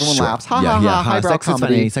lap and everyone laughs. Ha ha ha, highbrow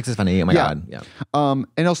comedy. Sex is funny. Oh my God. Yeah.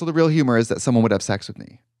 And also the real humor is that someone would have sex with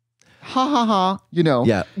me. Ha ha ha,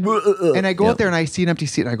 Yeah. And I go up there and I see an empty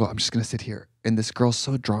seat and I go, I'm just going to sit here. And this girl's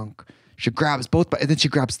so drunk. She grabs both, and then she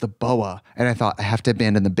grabs the boa. And I thought, I have to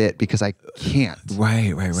abandon the bit because I can't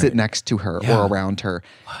sit next to her or around her.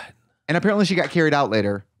 What? And apparently she got carried out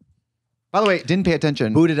later. By the way, didn't pay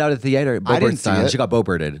attention. Booted out of the theater. I didn't see it. She got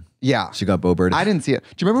Boberted. Yeah. She got Boberted. I didn't see it.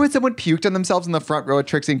 Do you remember when someone puked on themselves in the front row at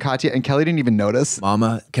Trixie and Katya and Kelly didn't even notice?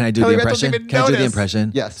 Mama, can I do the impression? Can I do the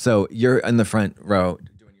impression? Yes. So you're in the front row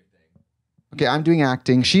doing your thing. Okay, I'm doing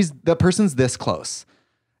acting. The person's this close.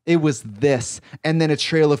 It was this. And then a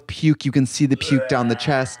trail of puke. You can see the puke down the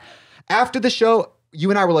chest. After the show, you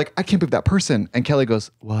and I were like, I can't believe that person. And Kelly goes,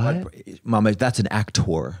 what? Mama, that's an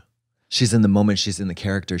actor. She's in the moment. She's in the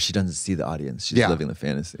character. She doesn't see the audience. She's living the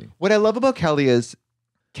fantasy. What I love about Kelly is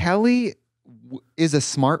is a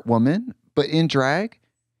smart woman, but in drag,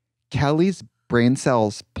 Kelly's brain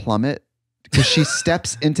cells plummet because she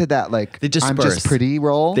steps into that like I'm just pretty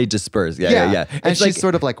role. They disperse. Yeah. And she's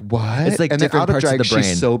sort of like, what? It's like and different then out of parts drag, of the brain.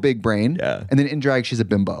 she's so big brain. Yeah. And then in drag, she's a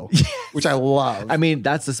bimbo, which I love. I mean,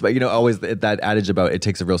 that's always that adage about it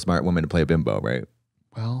takes a real smart woman to play a bimbo, right?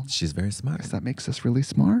 Well, she's very smart. That makes us really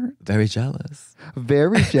smart. Very jealous.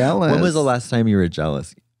 Very jealous. When was the last time you were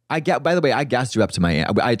jealous? By the way, I gassed you up to my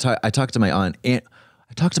aunt. I talked to my aunt. I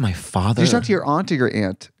talked to my father. Did you talk to your aunt or your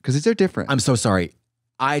aunt? Because these are different. I'm so sorry.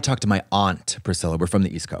 I talked to my aunt, Priscilla. We're from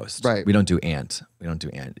the East Coast. Right. We don't do aunt.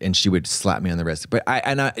 And she would slap me on the wrist. But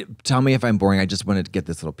tell me if I'm boring. I just wanted to get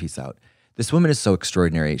this little piece out. This woman is so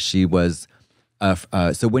extraordinary. She was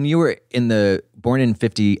So when you were born in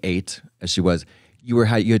 58, as she was, you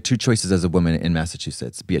had two choices as a woman in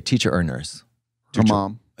Massachusetts: be a teacher or a nurse. Her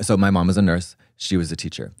mom. So my mom was a nurse. She was a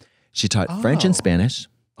teacher. She taught French and Spanish.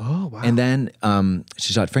 Oh, wow. And then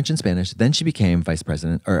she taught French and Spanish. Then she became vice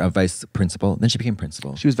president or a vice principal. Then she became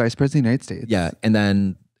principal. She was vice president of the United States. Yeah. And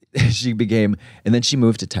then she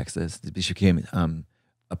moved to Texas. She became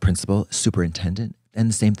a principal, superintendent, and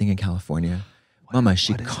the same thing in California. Mama,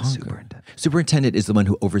 she conquered. Superintendent is the one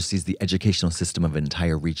who oversees the educational system of an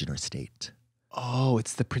entire region or state. Oh,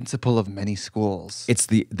 it's the principal of many schools. It's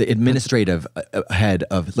the administrative head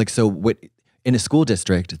of in a school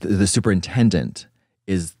district, the superintendent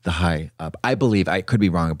is the high up. I believe, I could be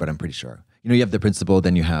wrong, but I'm pretty sure. You have the principal,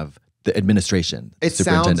 then you have the administration. It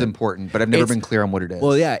sounds important, but I've never been clear on what it is.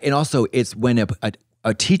 Well, yeah, and also it's when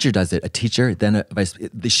a teacher does it, a teacher, then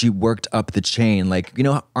she worked up the chain.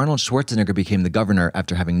 Arnold Schwarzenegger became the governor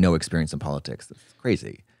after having no experience in politics. That's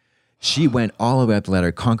crazy. She went all the way up the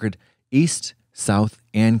ladder, conquered East, South,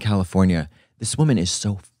 and California. This woman is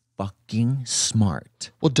so fucking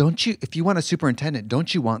smart. Well, if you want a superintendent,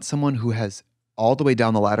 don't you want someone who has all the way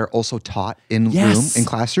down the ladder also taught in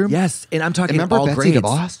classroom? Yes, and I'm talking Remember all Betsy grades.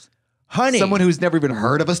 DeVos? Honey. Someone who's never even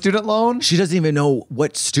heard of a student loan? She doesn't even know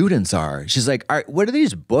what students are. She's like, all right, what are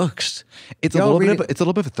these books? It's a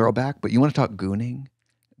little bit of a throwback, but you want to talk gooning?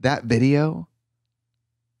 That video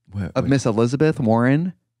of Miss Elizabeth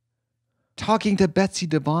Warren talking to Betsy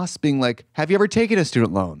DeVos being like, have you ever taken a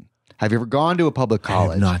student loan? Have you ever gone to a public college?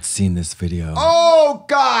 I have not seen this video. Oh,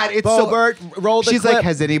 God. It's Bobert, roll the She's clip. like,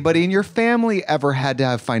 has anybody in your family ever had to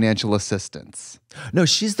have financial assistance? No,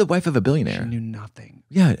 she's the wife of a billionaire. She knew nothing.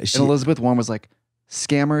 Yeah. And Elizabeth Warren was like,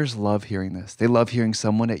 scammers love hearing this. They love hearing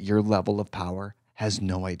someone at your level of power has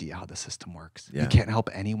no idea how the system works. Yeah. You can't help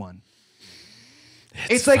anyone.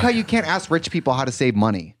 It's like how you can't ask rich people how to save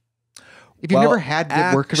money. If you've never had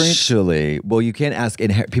to work for Actually, you can't ask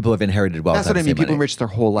people have inherited wealth. That's what I mean. People rich their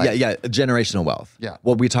whole life. Yeah, generational wealth. Yeah.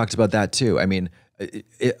 Well, we talked about that too. I mean,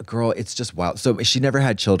 girl, it's just wild. So she never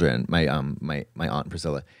had children. My aunt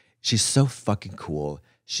Priscilla. She's so fucking cool.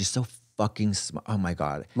 She's so fucking smart. Oh my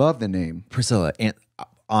God. Love the name. Priscilla,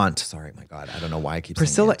 aunt. Sorry, my God. I don't know why I keep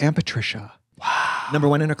Priscilla saying and Patricia. Wow. Number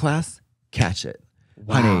one in her class. Catch it.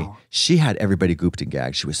 Wow. Honey, she had everybody gooped and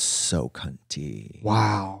gagged. She was so cunty.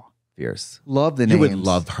 Wow. Fierce. Love the names. You would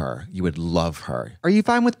love her. You would love her. Are you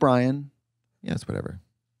fine with Brian? Yes, whatever.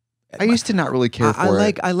 I used to not really care for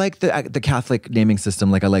it. I like the Catholic naming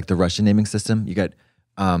system. Like I like the Russian naming system. You got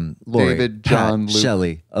Lori, David, Pat, John, Luke.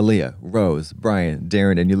 Shelley, Aaliyah, Rose, Brian,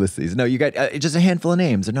 Darren, and Ulysses. No, you got just a handful of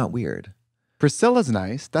names. They're not weird. Priscilla's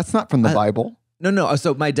nice. That's not from the Bible. No.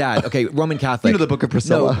 So my dad, okay, Roman Catholic. You know the book of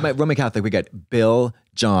Priscilla. No, Roman Catholic. We got Bill,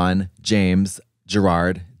 John, James,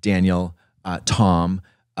 Gerard, Daniel, Tom,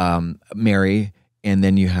 Mary, and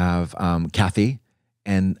then you have Kathy,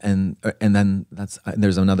 and then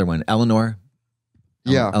there's another one, Eleanor.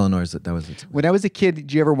 Yeah, Eleanor's that was it. When I was a kid,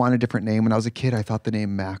 did you ever want a different name? When I was a kid, I thought the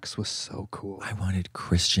name Max was so cool. I wanted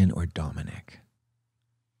Christian or Dominic.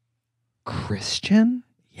 Christian?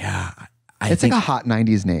 Yeah, it's like a hot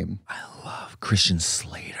 90s name. I love Christian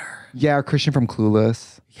Slater. Yeah, or Christian from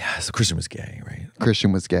Clueless. Yeah, so Christian was gay, right?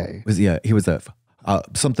 Christian was gay. He was a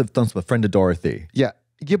friend of Dorothy. Yeah,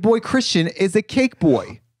 your boy Christian is a cake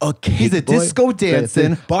boy. He's a boy. disco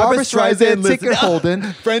dancing, Barbara Streisand ticket holding,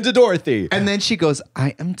 friend of Dorothy. And then she goes,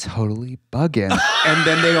 I am totally bugging. And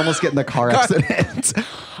then they almost get in the car accident.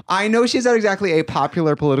 I know she's not exactly a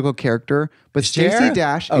popular political character, but Stacey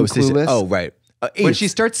Dash in Clueless. Oh, right. When she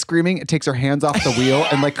starts screaming, it takes her hands off the wheel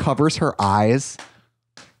and like covers her eyes.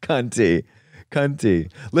 Cunty.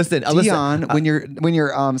 Listen, Dion, when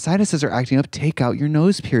your sinuses are acting up, take out your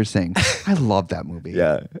nose piercing. I love that movie.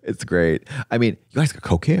 Yeah, it's great. I mean, you guys got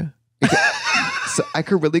coke here? So I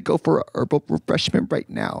could really go for a herbal refreshment right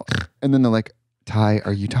now. And then they're like, Ty,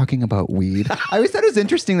 are you talking about weed? I always thought it was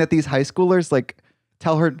interesting that these high schoolers like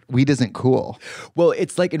tell her weed isn't cool. Well,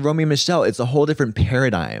 it's like in Romeo and Michelle, it's a whole different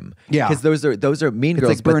paradigm. Yeah. Because those are mean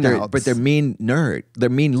girls, like but they're mean they're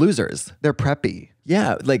mean losers. They're preppy.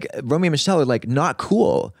 Yeah, like Romeo and Michelle are like not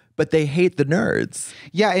cool, but they hate the nerds.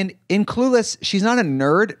 Yeah, and in Clueless, she's not a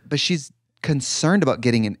nerd, but she's concerned about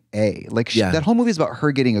getting an A. Like that whole movie is about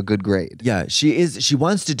her getting a good grade. Yeah, she is. She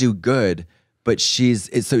wants to do good, but it's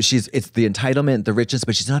the entitlement, the richness,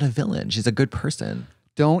 but she's not a villain. She's a good person.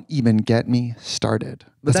 Don't even get me started.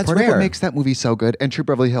 But that's part rare. of what makes that movie so good. And True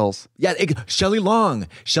Beverly Hills. Yeah, Shelley Long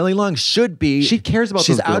should be. She cares about.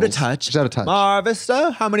 She's those out girls. of touch. She's out of touch. Mar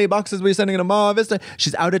Vista. How many boxes were you sending to Mar Vista?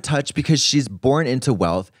 She's out of touch because she's born into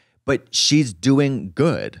wealth, but she's doing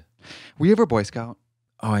good. Were you ever Boy Scout?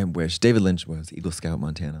 Oh, I wish. David Lynch was Eagle Scout,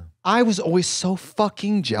 Montana. I was always so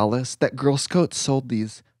fucking jealous that Girl Scouts sold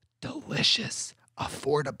these delicious,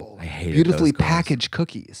 affordable, I hated beautifully those girls. packaged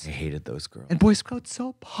cookies. I hated those girls. And Boy Scouts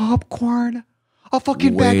sell popcorn. A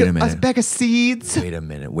fucking Wait a a minute. bag of seeds. Wait a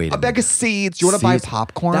minute. A bag of seeds. You want to buy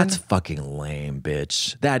popcorn? That's fucking lame,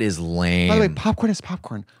 bitch. That is lame. By the way, popcorn is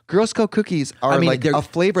popcorn. Girl Scout cookies are I mean, like they're- a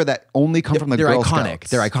flavor that only come from the they're Girl iconic.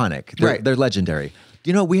 Scouts. They're iconic. Right. They're legendary.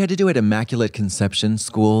 You know, we had to do at Immaculate Conception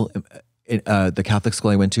School, the Catholic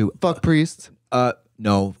school I went to. Fuck priests.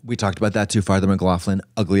 No, we talked about that too. Father McLaughlin,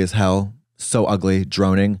 ugly as hell, so ugly,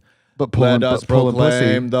 droning. But pulling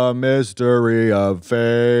pussy. the mystery of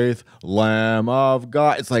faith, Lamb of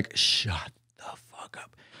God. It's like, shut the fuck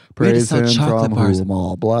up. We had to Praise sell him chocolate from bars. whom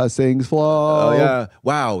all blessings flow. Oh yeah!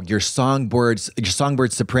 Wow, your songbird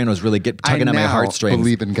sopranos really get tugging at my heartstrings.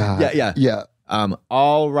 Believe in God. Yeah.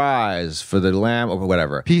 All rise for the Lamb or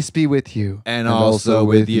whatever. Peace be with you, And also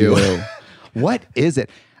with you. What is it?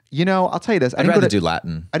 You know, I'll tell you this. I'd rather do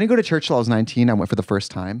Latin. I didn't go to church till I was 19. I went for the first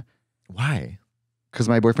time Why? because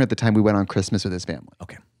my boyfriend at the time, we went on Christmas with his family.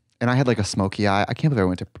 Okay. And I had like a smoky eye. I can't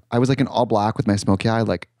believe I was like in all black with my smoky eye.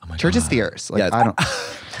 Like, my church is God. fierce. Like, Yeah. I don't.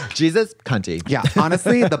 Jesus, cunty. Yeah,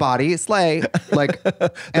 honestly, the body, slay. Like, and I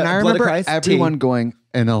blood of remember Christ, everyone tea. going,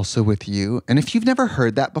 and also with you. And if you've never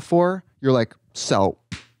heard that before, you're like, so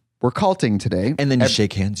we're culting today. And then you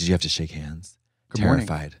shake hands. Did you have to shake hands? Good morning.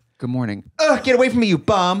 Terrified. Good morning. Ugh, get away from me, you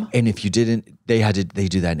bum. And if you didn't, they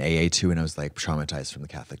do that in AA too. And I was like traumatized from the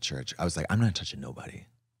Catholic Church. I was like, I'm not touching nobody.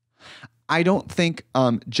 I don't think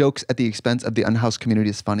jokes at the expense of the unhoused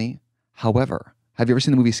community is funny. However, have you ever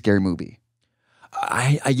seen the movie Scary Movie?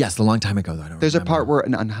 I yes, a long time ago though. I don't There's a remember. part where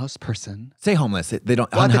an unhoused person, Say homeless. They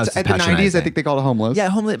don't. well, unhoused is at the 90s, I patronizing. think they called it homeless. Yeah,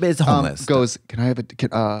 homeless. But it's homeless. Goes, can I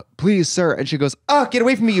have please, sir? And she goes, get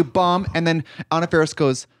away from me, you bum. And then Anna Faris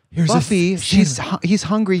goes, Here's a Buffy, sandwich. he's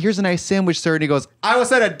hungry. Here's a nice sandwich, sir. And he goes, I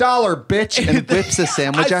was at $1, bitch, and whips a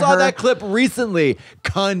sandwich I at saw her. that clip recently.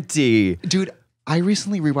 Cunty. Dude, I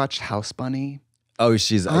recently rewatched House Bunny. Oh,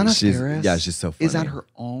 she's Anna Faris she's so funny. is at her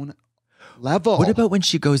own level. What about when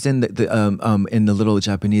she goes in in the little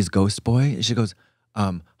Japanese ghost boy? She goes,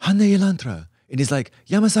 Hana Yelantra. And he's like,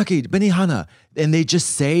 Yamasaki, Benihana. And they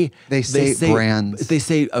just say brands. They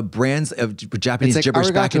say brands of Japanese It's like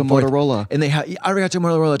gibberish back and arigato, forth. Motorola. And they have arigato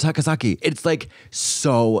Motorola Takasaki. It's like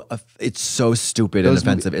it's so stupid and Those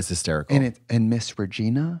offensive. It's hysterical. and Miss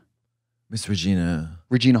Regina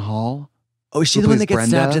Regina Hall, Oh, is she who the one plays that gets Brenda?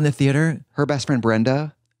 stabbed in the theater? her best friend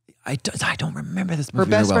Brenda. I don't remember this Her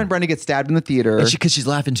movie. best very well. friend Brenda gets stabbed in the theater. And because she's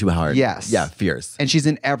laughing too hard. Yes. Yeah, fierce. And she's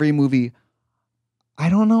in every movie. I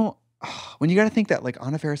don't know. When you got to think that like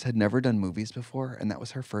Anna Faris had never done movies before, and that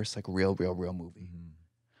was her first like real movie.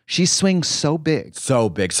 She swings so big. So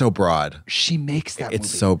big, so broad. She makes that It's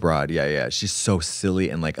movie. so broad. Yeah. She's so silly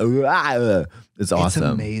and like, it's awesome.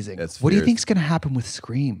 It's amazing. It's What do you fierce. think's going to happen with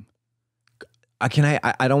Scream? I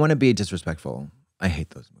don't want to be disrespectful. I hate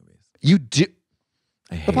those movies. You do.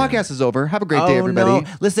 I hate The podcast is over. Have a great day, everybody.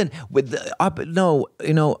 No. Listen, with the Did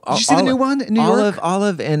you see the new one in New York?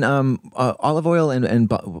 Olive and olive oil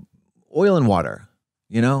and oil and water.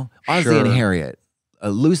 You know, Ozzy Sure. and Harriet,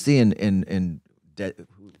 Lucy and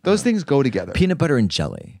Those things go together. peanut butter and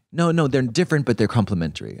jelly. No, they're different, but they're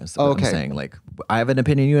complementary. That's what Okay. I'm saying. Like, I have an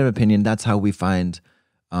opinion, you have an opinion. That's how we find.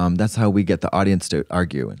 That's how we get the audience to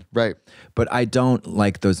argue. Right. But I don't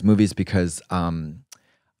like those movies because I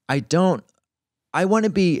want to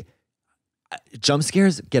be jump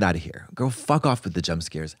scares. Get out of here, girl. Fuck off with the jump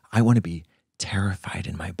scares. I want to be terrified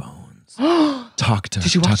in my bones. Did you watch talk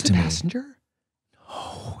The to me. Passenger?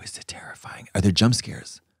 Oh, is it terrifying? Are there jump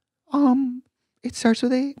scares? It starts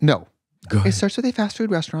with no. Go It ahead. starts with a fast food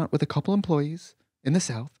restaurant with a couple employees in the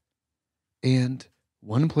South, and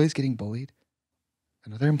one employee's getting bullied.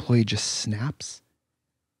 Another employee just snaps,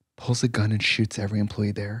 pulls a gun and shoots every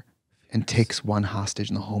employee there, and takes one hostage.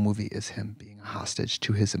 And the whole movie is him being a hostage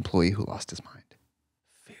to his employee who lost his mind.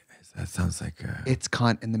 That sounds like It's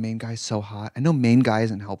cunt, and the main guy's so hot. I know main guy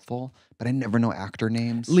isn't helpful, but I never know actor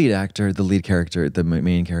names. lead actor, the lead character, the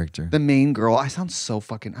main character. The main girl. I sound so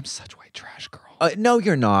fucking. I'm such white trash girl. No,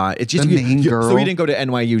 you're not. It's just The main girl. So you didn't go to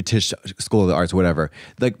NYU Tisch School of the Arts, whatever.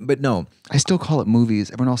 Like, but no, I still call it movies.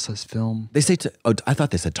 Everyone else says film. they say. I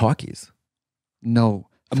thought they said talkies. No,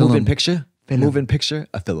 A film. moving picture. Film. Moving picture.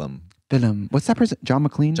 A film. Film. What's that person? John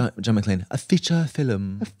McClane. John McClane. A feature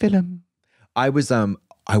film. A film.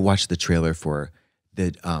 I watched the trailer for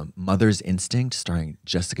the Mother's Instinct starring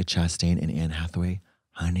Jessica Chastain and Anne Hathaway.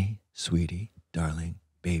 Honey, sweetie, darling,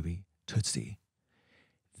 baby, Tootsie.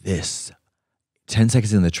 10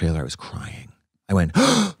 seconds in the trailer, I was crying. I went,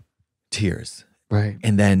 tears. Right.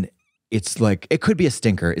 And then it's like, it could be a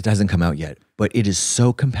stinker. It hasn't come out yet, but it is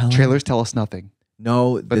so compelling. Trailers tell us nothing,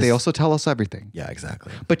 No, but they also tell us everything. Yeah,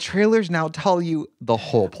 exactly. But trailers now tell you the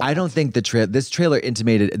whole plot. I don't think this trailer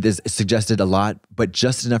suggested a lot, but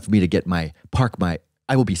just enough for me to get I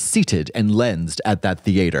will be seated and lensed at that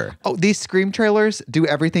theater. Oh, these Scream trailers do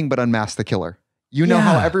everything but unmask the killer. You know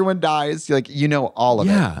how everyone dies. Like, you know all of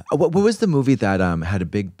it. Yeah. What was the movie that had a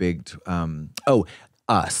big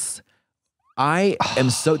Us?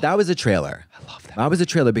 That was a trailer. I love that. That was a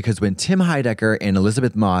trailer because when Tim Heidecker and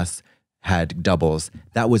Elizabeth Moss had doubles,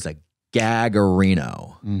 that was a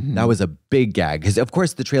gag-areno. Mm-hmm. That was a big gag. Because of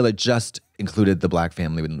course the trailer just included the Black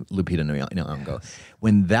family with Lupita Nyong'o. Yes.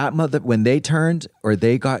 When they turned or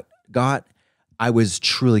they got, I was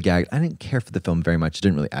truly gagged. I didn't care for the film very much. It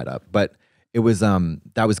didn't really add up. But it was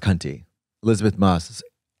that was cunty. Elizabeth Moss.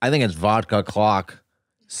 I think it's vodka clock.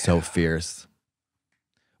 So fierce.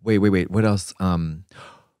 Wait. What else?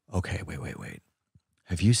 Okay, wait.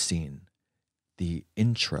 Have you seen the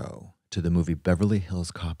intro to the movie Beverly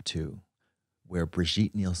Hills Cop 2, where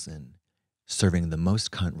Brigitte Nielsen, serving the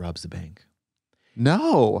most cunt, robs the bank?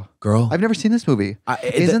 No. Girl. I've never seen this movie.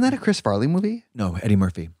 Isn't that a Chris Farley movie? No, Eddie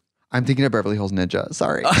Murphy. I'm thinking of Beverly Hills Ninja.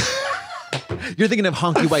 Sorry. You're thinking of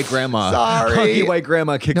Honky White Grandma. Sorry. Honky White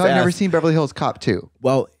Grandma kicks ass. No, I've never seen Beverly Hills Cop 2.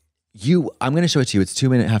 Well, I'm going to show it to you. It's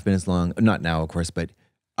 2.5 minutes long. Not now, of course, but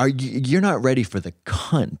you're not ready for the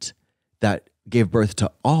cunt that gave birth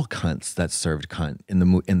to all cunts that served cunt in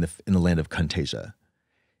the land of Cuntasia.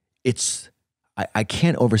 I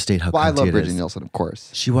can't overstate how. Well, I love Brigitte Nielsen, of course.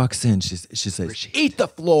 She walks in. She says, Brigitte. "Eat the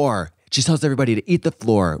floor." She tells everybody to eat the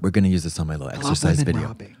floor. We're going to use this on my little exercise video.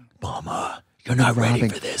 Robbing. Mama, you're not ready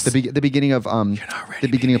for this. The beginning of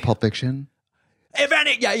Pulp Fiction. If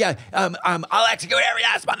any, I'll execute every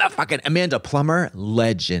ass motherfucking Amanda Plummer,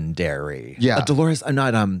 legendary. Yeah, Dolores,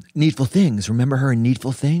 Needful Things. Remember her in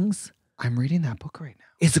Needful Things? I'm reading that book right now.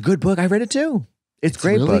 It's a good book. I read it too. It's a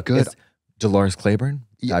great really book. Good. It's Dolores Claiborne,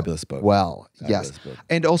 fabulous book. Well, fabulous yes, book.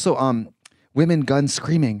 And also, women guns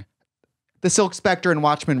screaming. The Silk Spectre and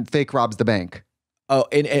Watchmen fake robs the bank. Oh,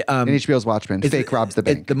 in HBO's Watchmen, fake robs the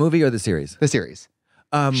bank. The movie or the series? The series.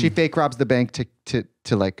 She fake robs the bank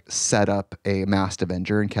to like set up a masked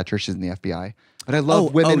Avenger and catch her. She's in the FBI. But I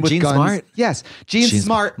love women with Jean guns. Smart? Yes, Jean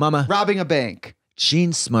Smart, Mama, robbing a bank.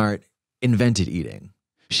 Jean Smart invented eating.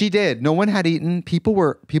 She did. No one had eaten. People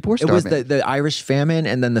were starving. It was the Irish famine,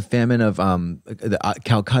 and then the famine of the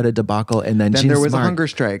Calcutta debacle, and then Jean there was Smart, a hunger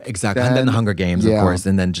strike. Exactly, and then the Hunger Games, of course,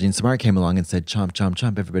 and then Jean Smart came along and said, "Chomp, chomp,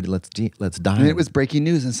 chomp! Everybody, let's die." And it was breaking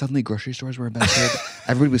news, and suddenly grocery stores were invented.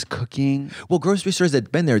 Everybody was cooking. Well, grocery stores had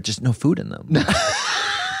been there, just no food in them,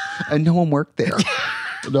 and no one worked there.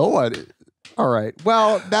 No one. All right.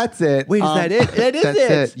 Well, that's it. Wait, is that it? That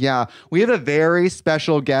is it. Yeah. We have a very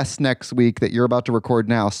special guest next week that you're about to record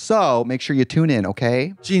now. So make sure you tune in,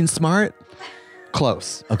 okay? Jean Smart?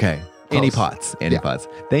 Close. Okay. Close. Annie Potts. Annie Potts.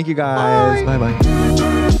 Thank you guys. Bye-bye.